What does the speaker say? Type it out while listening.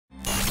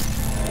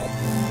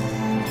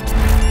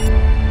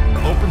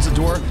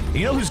door.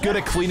 You know who's good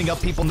at cleaning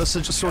up people in this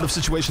sort of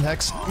situation,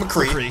 Hex?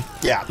 mccree.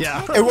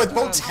 Yeah. And with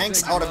both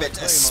tanks out of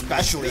it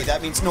especially,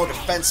 that means no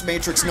defense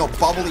matrix, no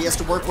bubble he has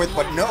to work with,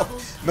 but no,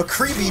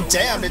 mccree be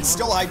damned, it's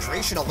still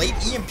hydration. A late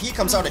EMP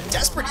comes out, a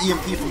desperate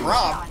EMP from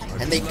Rob,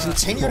 and they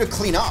continue to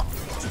clean up.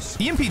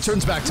 EMP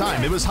turns back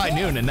time. It was high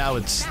noon and now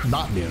it's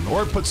not noon,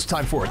 or it puts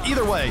time forward.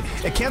 Either way,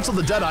 it canceled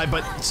the Deadeye,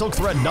 but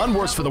Silkthread none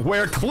worse for the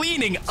wear,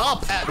 cleaning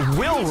up at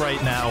will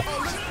right now.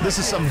 This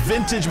is some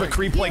vintage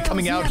mccree play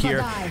coming out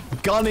here,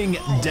 gunning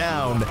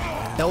down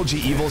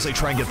LG Evil as they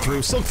try and get through.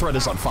 Silkthread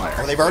is on fire.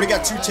 Well, they've already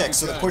got 2 ticks,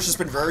 so the push has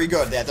been very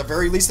good. At the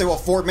very least, they will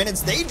have 4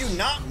 minutes. They do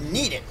not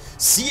need it.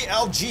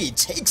 CLG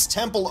takes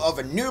Temple of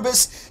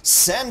Anubis,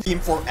 send him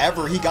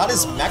forever. He got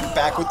his mech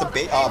back with the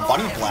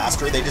Bunny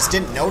Blaster. They just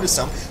didn't notice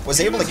him. Was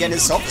able to get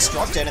his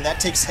self-destruct in, and that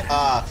takes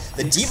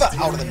the D.Va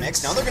out of the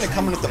mix. Now they're going to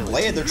come in with the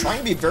Blade. They're trying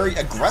to be very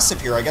aggressive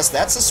here. I guess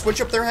that's the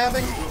switch-up they're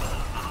having.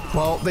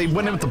 Well, they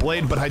went in with the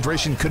Blade, but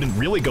Hydration couldn't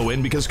really go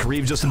in because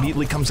Kariv just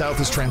immediately comes out with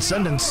his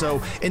Transcendence.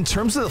 So, in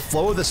terms of the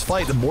flow of this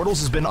fight,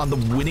 Immortals has been on the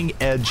winning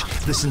edge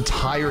this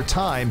entire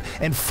time.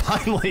 And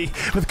finally,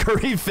 with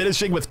Kariv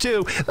finishing with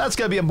 2, that's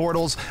going to be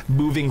Immortals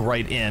moving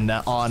right in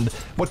on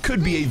what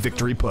could be a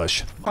victory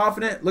push.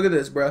 Confident? Look at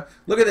this, bro.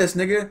 Look at this,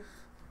 nigga.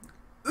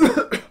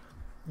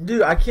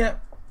 Dude, I can't.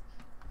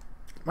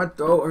 My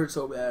throat hurts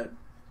so bad.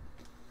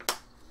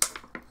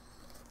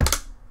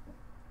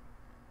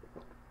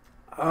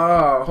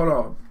 Oh, hold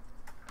on.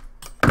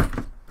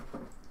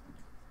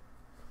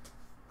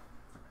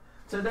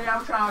 Today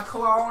I'm trying to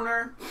clone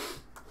her.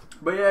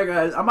 But yeah,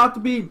 guys, I'm about to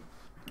be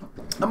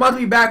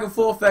back in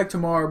full effect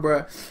tomorrow,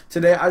 bro.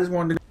 Today I just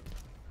wanted to.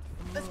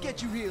 Let's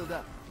get you healed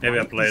up. Maybe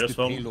I played as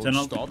well.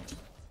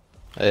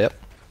 Yep.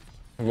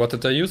 What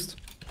did they use?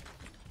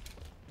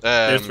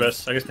 There's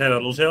rest. I guess they had a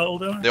Lucia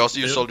ult there. They also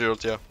use Soldier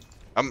ult, yeah.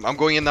 I'm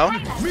going in now.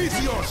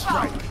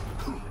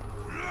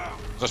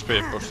 Just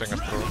be pushing us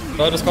through.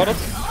 Skadad, skadad.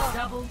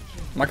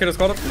 Maki är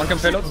skadad. Man kan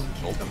payload.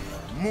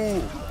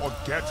 Move or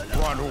get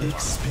run over.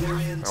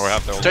 Oh, we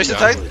have the ult. Tracer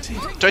tight.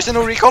 Tracer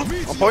no recall.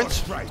 On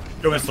point.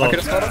 Doomfist Maki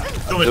är skadad.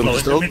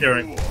 Doomfist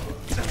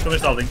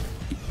Doomfist ulting.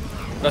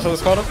 Rest är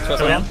skadad.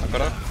 Kom igen.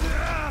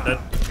 Dead.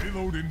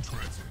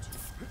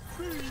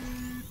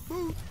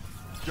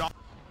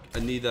 I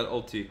need that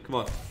ulti. Come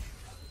on.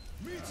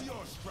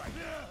 Meteor strike.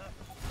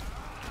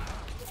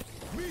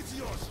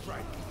 Meteor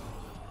strike.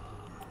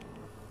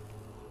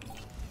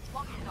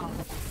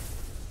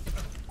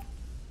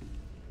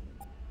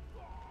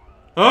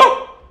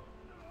 Huh?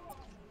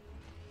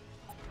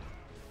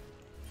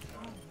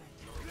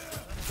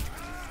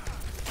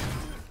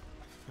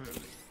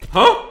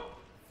 Huh?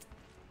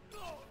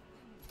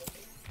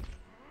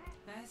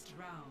 First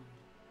round,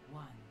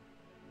 1.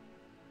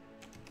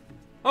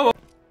 Oh.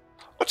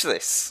 Watch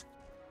this.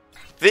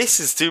 This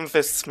is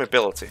Doomfist's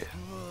mobility.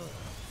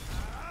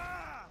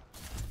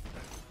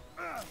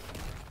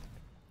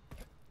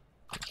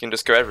 You can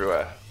just go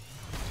everywhere.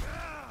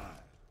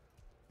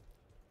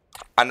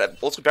 And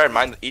also bear in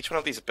mind that each one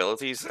of these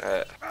abilities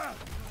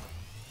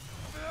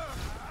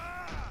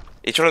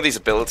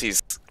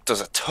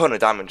does a ton of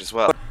damage as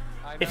well.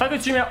 If I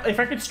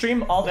could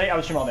stream all day, I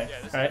would stream all day.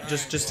 All right,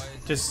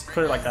 just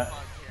put it like that.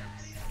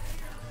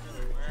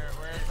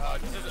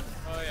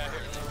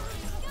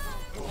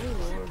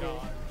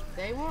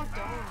 They walked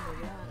on.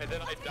 And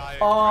then I died.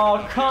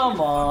 Oh, come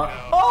on.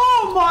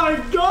 Oh my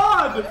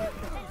god!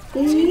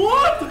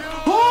 What?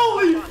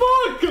 Holy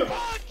fuck!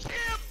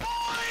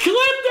 Clip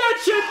that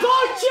shit,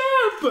 Pog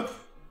Champ!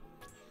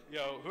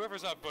 Yo,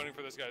 whoever's not voting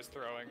for this guy's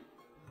throwing.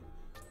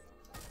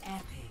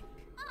 Epic.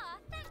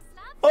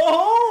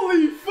 Oh,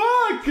 holy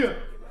fuck!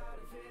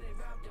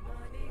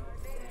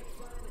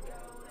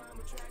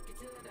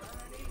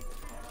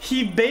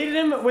 He baited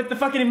him with the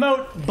fucking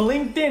emote,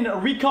 blinked in,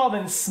 recalled,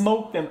 and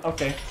smoked him.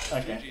 Okay.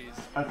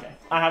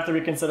 I have to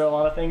reconsider a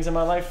lot of things in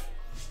my life.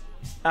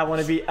 I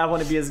want to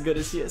be as good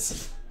as he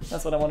is.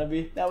 That's what I want to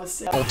be. That was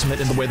sick. Ultimate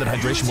in the way that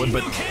Hydration would,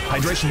 but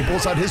Hydration, he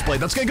pulls out his blade.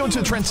 That's going to go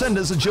into Transcend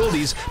as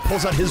Agilities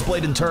pulls out his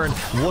blade in turn,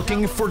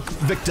 looking for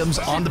victims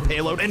on the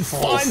payload and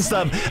finds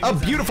them. A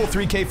beautiful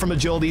 3K from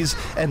Agilities,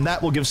 and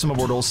that will give some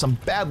Immortals some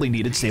badly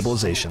needed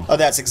stabilization. Oh,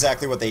 that's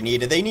exactly what they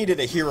needed. They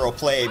needed a hero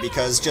play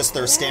because just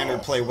their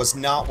standard play was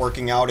not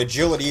working out.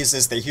 Agilities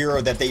is the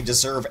hero that they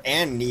deserve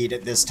and need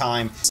at this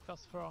time.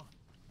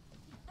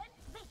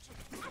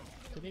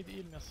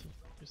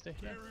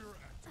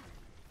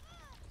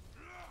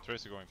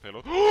 Tracer going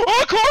payload.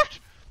 Oh, court!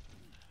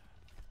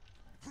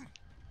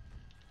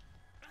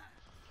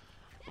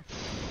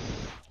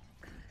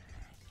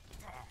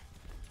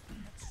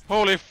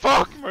 Holy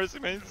fuck, mercy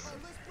mains.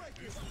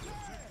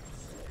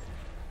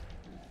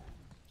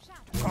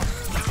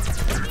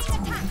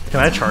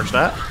 Can I charge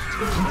that?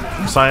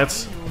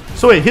 Science.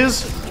 So wait,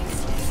 his...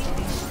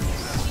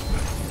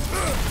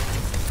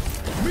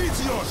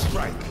 Meteor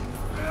strike.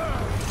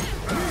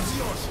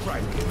 Meteor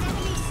strike.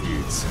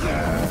 It's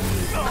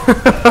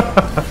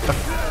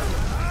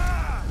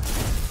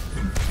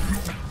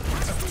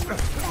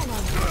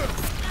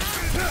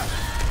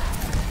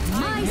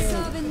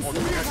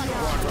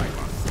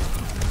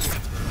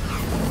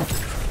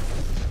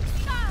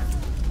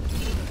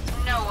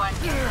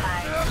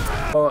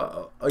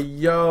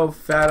Yo,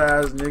 fat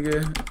ass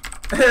nigga.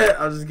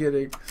 I'm just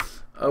kidding.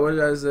 What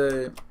did I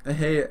say?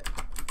 Hey,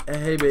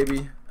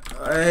 baby.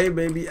 Hey,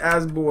 baby,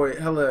 ass boy.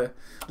 Hella.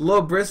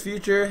 Lil Brisk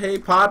Future. Hey,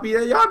 Poppy.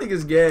 Y'all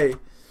niggas gay.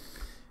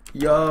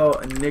 Yo,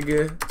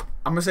 nigga.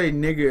 I'm gonna say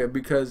nigga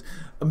because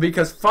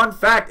fun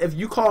fact, if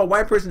you call a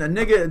white person a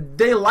nigga,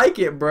 they like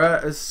it,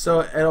 bruh.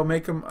 So it'll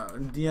make them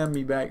DM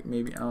me back,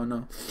 maybe. I don't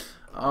know.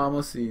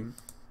 Let's see.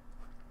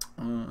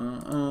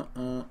 Why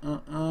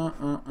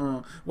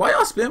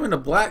y'all spamming the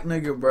black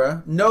nigga,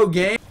 bruh? No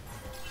game.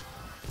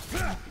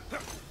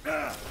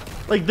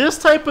 Like this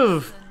type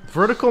of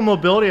vertical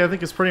mobility, I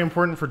think is pretty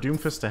important for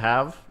Doomfist to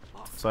have.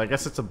 So I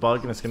guess it's a bug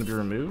and it's gonna be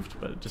removed,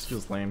 but it just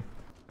feels lame.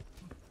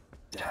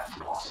 Death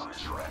Blossom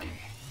is ready.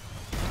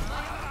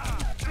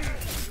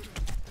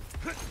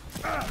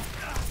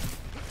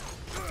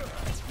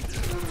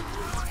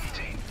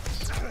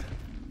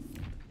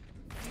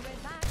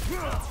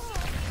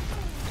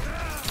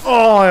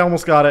 Oh, I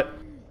almost got it.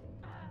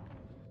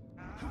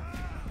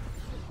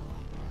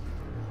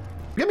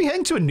 We're gonna be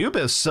heading to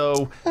Anubis,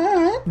 so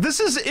this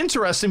is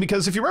interesting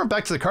because if you remember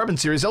back to the Carbon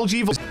series,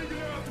 LG was.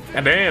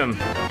 And damn.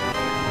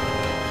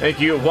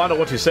 Thank you,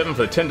 Wanda127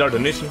 for the $10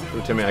 donation.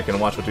 Please tell me I can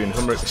watch between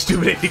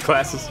stupid AP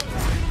classes.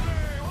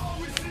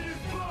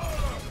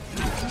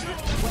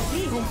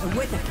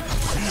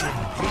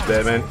 He's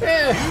dead, man.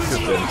 He's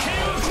dead.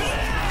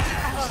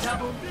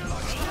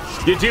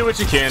 You do what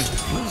you can.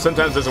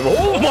 Sometimes there's a.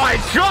 Oh my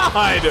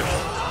god!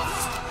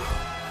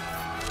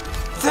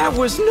 That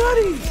was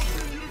nutty!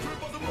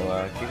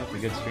 Well, keep up a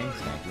good stream,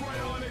 Stanky.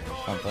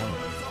 I'm playing.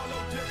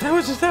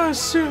 That was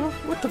so.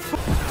 What the fuck?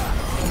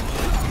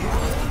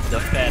 The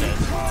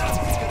fattest.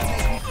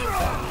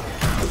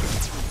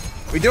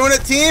 We doing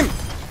it, team?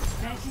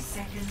 30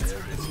 seconds.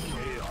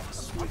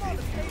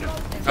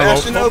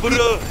 Fashion OP.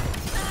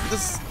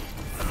 This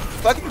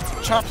fucking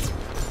chomp.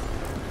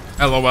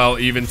 LOL,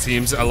 even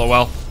teams,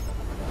 LOL.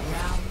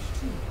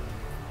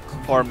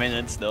 4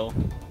 minutes though.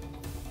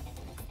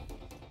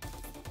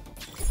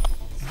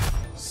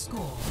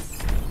 Score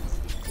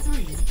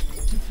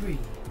 3-3.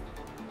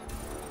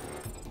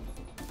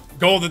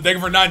 Golden, thank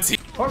you for 19.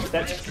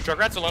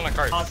 Congrats alone on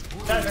cards.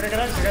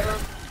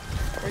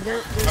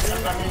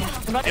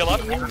 Heal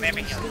up. We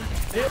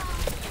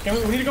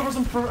need to go for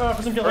some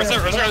kills. Where's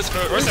there?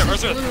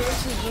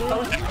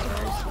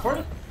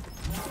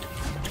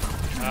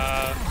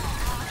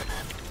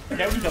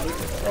 Okay, we can double.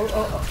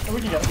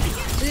 We can double.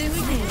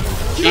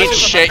 Eat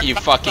shit, you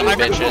fucking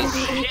bitches.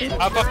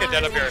 I'm fucking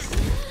dead up here.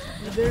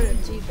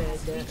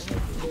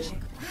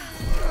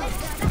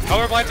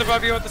 Color blinds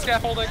above you with the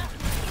scaffolding.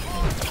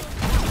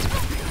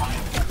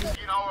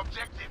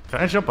 Can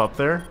I jump up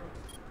there?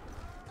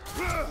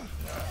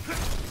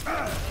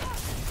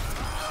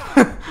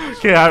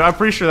 Okay, I'm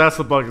pretty sure that's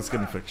the bug that's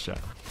getting fixed, chat.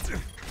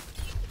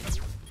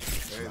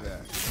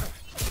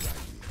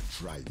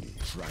 Try me.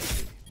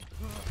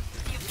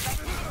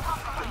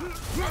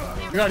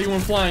 God, he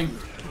went flying.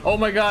 Oh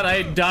my god,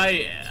 I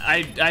die.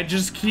 I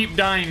just keep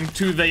dying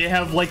to they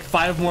have like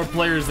 5 more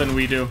players than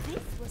we do.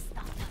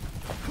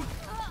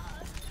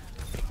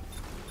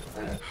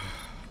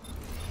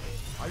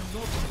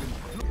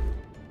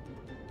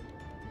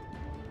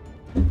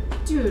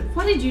 Dude,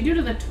 what did you do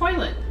to the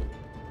toilet?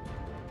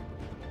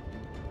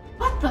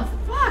 What the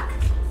fuck?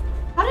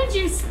 How did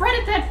you spread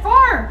it that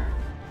far?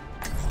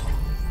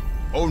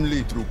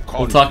 Only through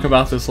We'll talk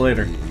about this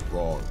later.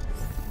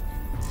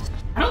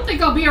 I don't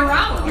think I'll be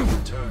around. I've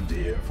returned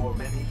here for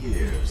many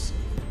years.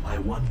 I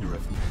wonder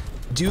if.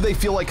 Do they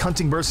feel like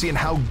hunting Mercy, and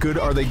how good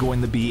are they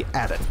going to be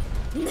at it?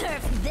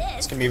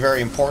 It's gonna be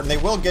very important. They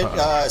will get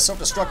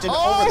self-destructed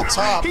over the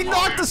top. He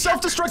knocked the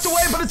self-destruct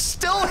away, but it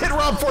still hit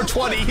Rob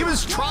 420. He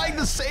was trying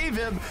to save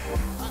him.